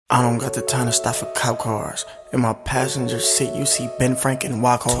I don't got the time to stop for cop cars. In my passenger seat, you see Ben Frank and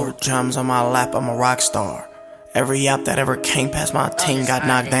walk hard. Drums on my lap, I'm a rock star. Every app that ever came past my team got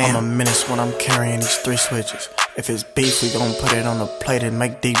knocked down. I'm a menace when I'm carrying these 3 switches. If it's beef, we gon' put it on the plate and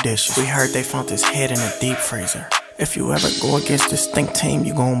make deep dishes. We heard they found his head in a deep freezer. If you ever go against this stink team,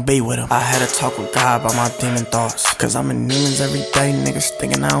 you gon' be with him. I had a talk with God about my demon thoughts. Cause I'm in demons every day, niggas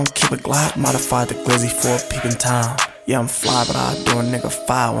thinking I don't keep a Glock. Modified the Glizzy for a peeping time. Yeah, I'm fly, but I do a nigga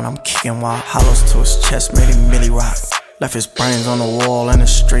fire when I'm kicking wild. Hollows to his chest, made him Millie rock. Left his brains on the wall in the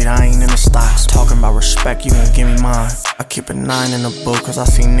street, I ain't in the stocks. Talking about respect, you gon' give me mine. I keep a 9 in the boot, cause I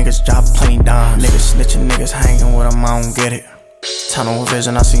see niggas drop plenty dimes. Niggas snitching, niggas hanging with them, I don't get it. Tunnel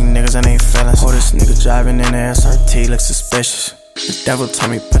vision, I see niggas and they feelings. Oh, this nigga driving in the SRT, look suspicious. The devil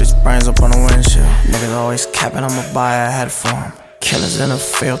told me put his brains up on the windshield. Niggas always capping, I'ma buy a hat for him. Killers in the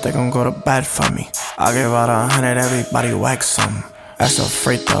field, they gon' go to bat for me. I give out 100, everybody whack something. That's a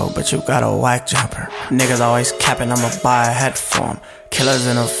free throw, but you got a whack jumper. Niggas always capping, I'ma buy a hat for him. Killers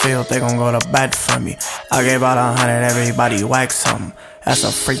in the field, they gon' go to bat for me. I gave out 100, everybody whack something. That's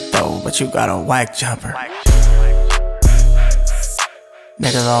a free throw, but you got a whack jumper.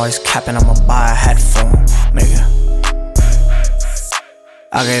 Niggas always capping, I'ma buy a hat for him, nigga.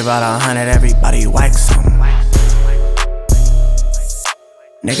 I gave out 100, everybody whack something.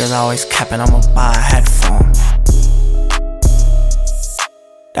 Niggas always capping, I'ma buy a hat for him.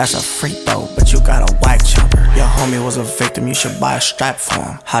 That's a free throw, but you got a whack jumper. Your homie was a victim, you should buy a strap for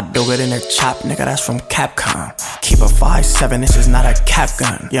him. Hot dog it in their chop, nigga, that's from Capcom. Keep a 5.7, this is not a cap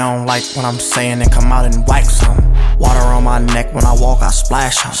gun. You don't like what I'm saying, then come out and whack some. Water on my neck, when I walk, I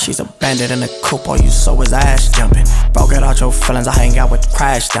splash on. She's a bandit in a coupe, all you saw is ass jumping. Bro, get out your feelings, I hang out with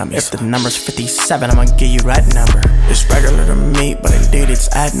crash dummies. If the number's 57, I'ma give you that number. It's regular to me, but indeed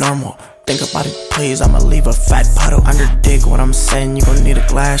it's abnormal. Think about it, please, I'ma leave a fat puddle. Underdig what I'm saying, you gon' need a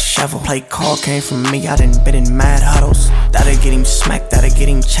glass shovel. Play call came from me, I done been in mad huddles. That'll get him smacked, that'll get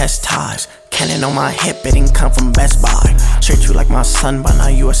him chastised. Cannon on my hip, it didn't come from Best Buy. Treat you like my son, but now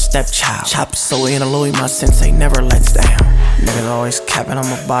you a stepchild. Chop Soy and a Louis, my sensei never lets down. Niggas always capping,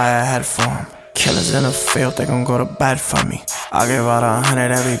 I'ma buy a hat for him. Killers in the field, they gon' go to bat for me. I give out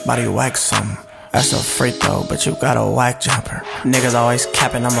 100, everybody whack something. That's a free throw, but you got a whack jumper. Niggas always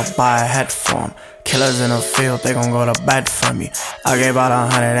capping, I'ma buy a hat for him. Killers in the field, they gon' go to bat for me. I gave out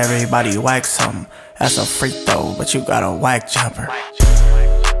 100, everybody whack something. That's a free throw, but you got a whack jumper.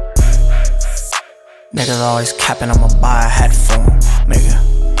 Niggas always capping, I'ma buy a hat for him, nigga.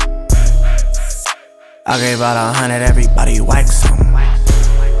 I gave out 100, everybody whack something.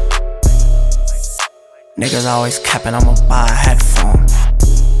 Niggas always capping, I'ma buy a hat for him.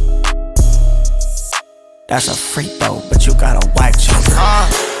 That's a free throw, but you got a whack jumper.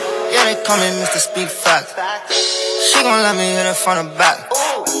 Yeah, they call me Mr. Speak Fact. She gon' let me hit it from the back.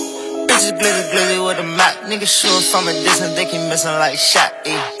 Bitches glizzy with a Mac. Niggas shooting from a distance, they keep missing like Shaq.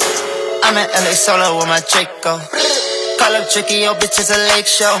 I'm in LA solo with my Draco. Call up Tricky, yo, bitch, it's a lake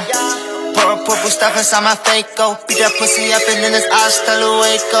show. Pour a purple stuff inside my Faco. Beat that pussy up and then it's hasta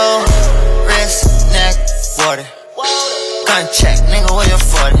luego. Wrist, neck, water. Gun check, nigga, where you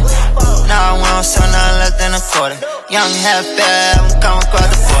 40? Now I won't sell nothing less than a quarter. Young half bad, I'm coming across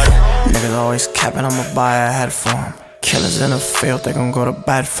the 40. Niggas always capping, I'ma buy a hat for him. Killers in the field, they gon' go to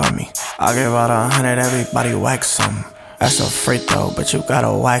bat for me. I give out 100, everybody whack something. That's a free throw, but you got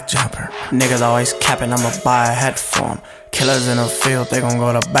a whack jumper. Niggas always capping, I'ma buy a hat for him. Killers in the field, they gon'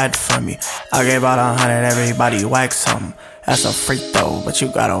 go to bat for me. I gave out 100, everybody whack something. That's a free throw, but you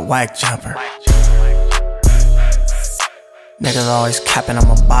got a whack jumper. Niggas always capping,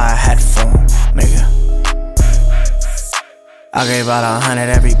 I'ma buy a hat for him, nigga. I gave out 100,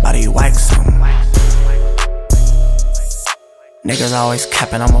 everybody whack something. Niggas always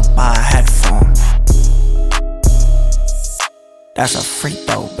capping, I'ma buy a hat for him. That's a free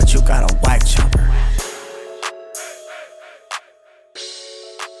throw, but you got a